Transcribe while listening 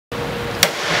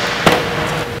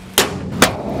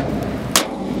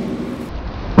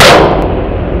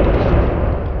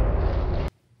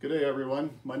day everyone,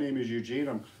 my name is Eugene.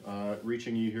 I'm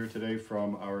reaching you here today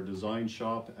from our design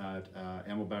shop at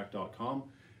AmmoBack.com.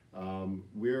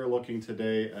 We're looking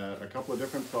today at a couple of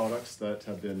different products that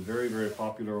have been very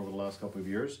popular over the last couple of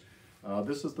years.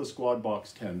 This is the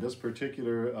SQUADBOX10. This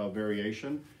particular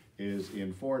variation is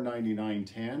in 499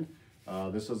 tan.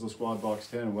 This is the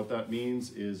SQUADBOX10, and what that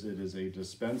means is it is a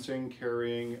dispensing,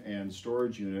 carrying, and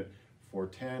storage unit for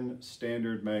 10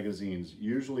 standard magazines,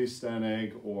 usually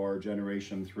STANAG or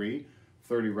Generation 3,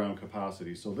 30 round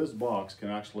capacity. So this box can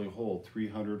actually hold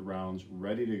 300 rounds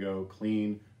ready to go,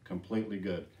 clean, completely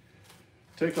good.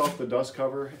 Take off the dust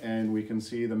cover and we can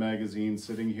see the magazine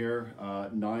sitting here,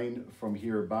 9 from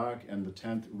here back and the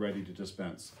 10th ready to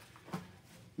dispense.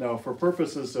 Now, for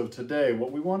purposes of today,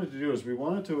 what we wanted to do is we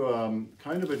wanted to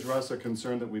kind of address a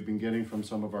concern that we've been getting from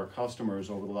some of our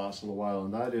customers over the last little while,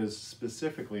 and that is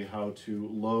specifically how to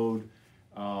load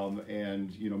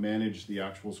and manage the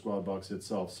actual squad box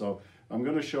itself. So I'm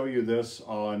going to show you this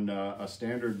on a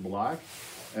standard black,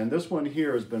 and this one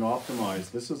here has been optimized.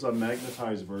 This is a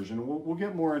magnetized version. We'll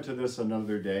get more into this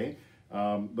another day,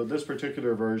 but this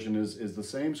particular version is the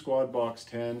same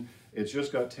SQUADBOX10. It's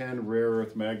just got 10 rare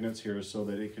earth magnets here so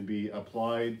that it can be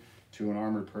applied to an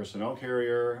armored personnel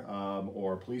carrier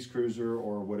or a police cruiser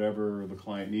or whatever the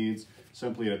client needs.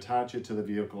 Simply attach it to the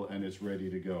vehicle and it's ready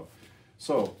to go.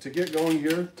 So to get going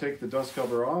here, take the dust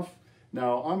cover off.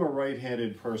 Now I'm a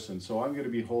right-handed person, so I'm going to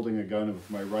be holding a gun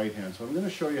with my right hand. So I'm going to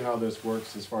show you how this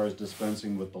works as far as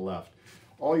dispensing with the left.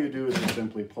 All you do is you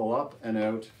simply pull up and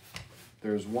out.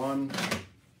 There's 1,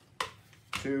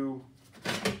 2,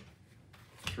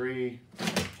 3,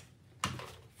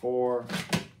 4,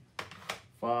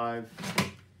 5,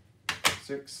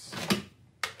 6,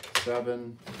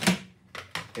 7,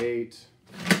 8,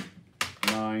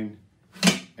 9,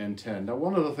 and 10. Now,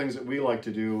 one of the things that we like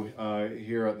to do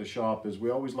here at the shop is we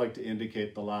always like to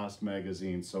indicate the last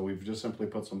magazine. So we've just simply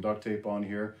put some duct tape on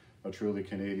here, a truly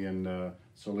Canadian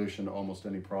solution to almost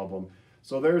any problem.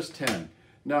 So there's 10.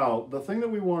 Now, the thing that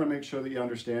we want to make sure that you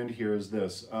understand here is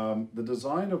this. The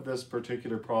design of this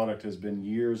particular product has been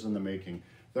years in the making.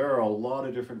 There are a lot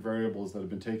of different variables that have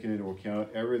been taken into account.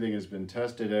 Everything has been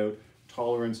tested out.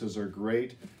 Tolerances are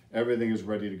great. Everything is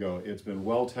ready to go. It's been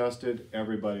well tested.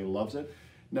 Everybody loves it.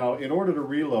 Now, in order to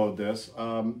reload this,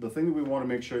 the thing that we want to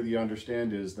make sure that you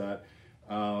understand is that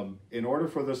in order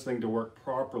for this thing to work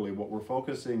properly, what we're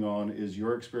focusing on is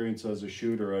your experience as a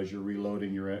shooter as you're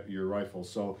reloading your rifle.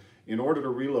 So in order to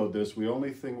reload this, the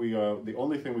only thing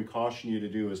we caution you to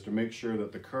do is to make sure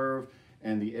that the curve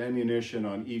and the ammunition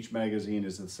on each magazine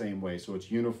is the same way. So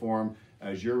it's uniform.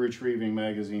 As you're retrieving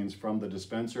magazines from the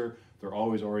dispenser, they're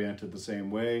always oriented the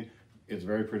same way. It's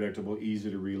very predictable, easy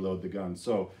to reload the gun.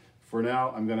 So for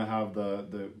now, I'm going to have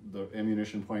the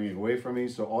ammunition pointing away from me.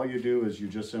 So all you do is you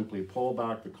just simply pull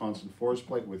back the constant force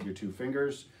plate with your 2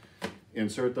 fingers,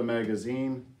 insert the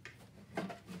magazine,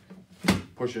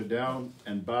 push it down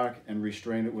and back, and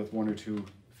restrain it with 1 or 2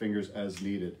 fingers as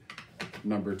needed.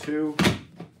 Number 2.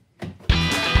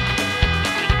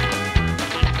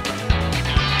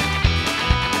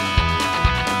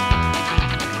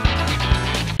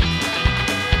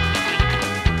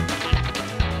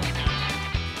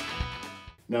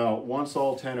 Now, once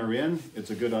all 10 are in, it's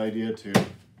a good idea to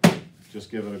just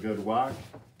give it a good whack,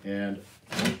 and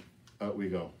out we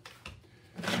go.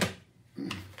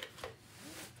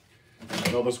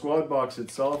 Now, the squad box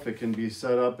itself, it can be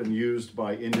set up and used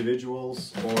by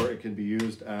individuals, or it can be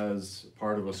used as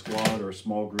part of a squad or a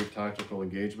small group tactical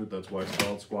engagement. That's why it's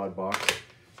called squad box.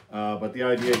 But the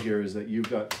idea here is that you've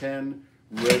got 10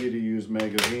 ready-to-use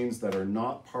magazines that are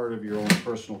not part of your own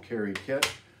personal carry kit.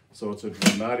 So it's a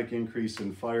dramatic increase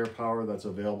in firepower that's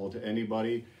available to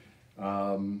anybody.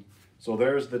 So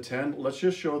there's the 10. Let's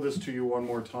just show this to you one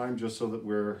more time just so that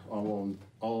we're all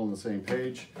on the same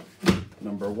page.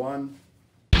 Number 1.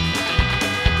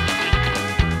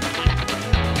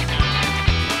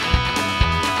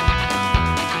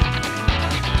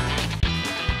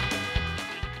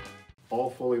 All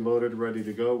fully loaded, ready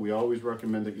to go. We always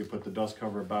recommend that you put the dust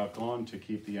cover back on to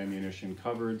keep the ammunition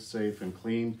covered, safe and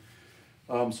clean.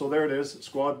 So there it is,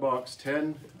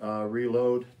 SQUADBOX10,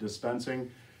 reload,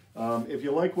 dispensing. If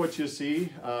you like what you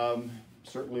see,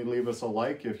 certainly leave us a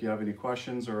like. If you have any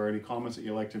questions or any comments that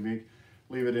you'd like to make,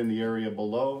 leave it in the area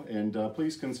below. And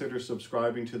please consider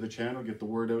subscribing to the channel, get the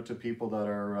word out to people that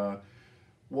are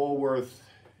well worth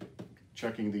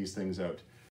checking these things out.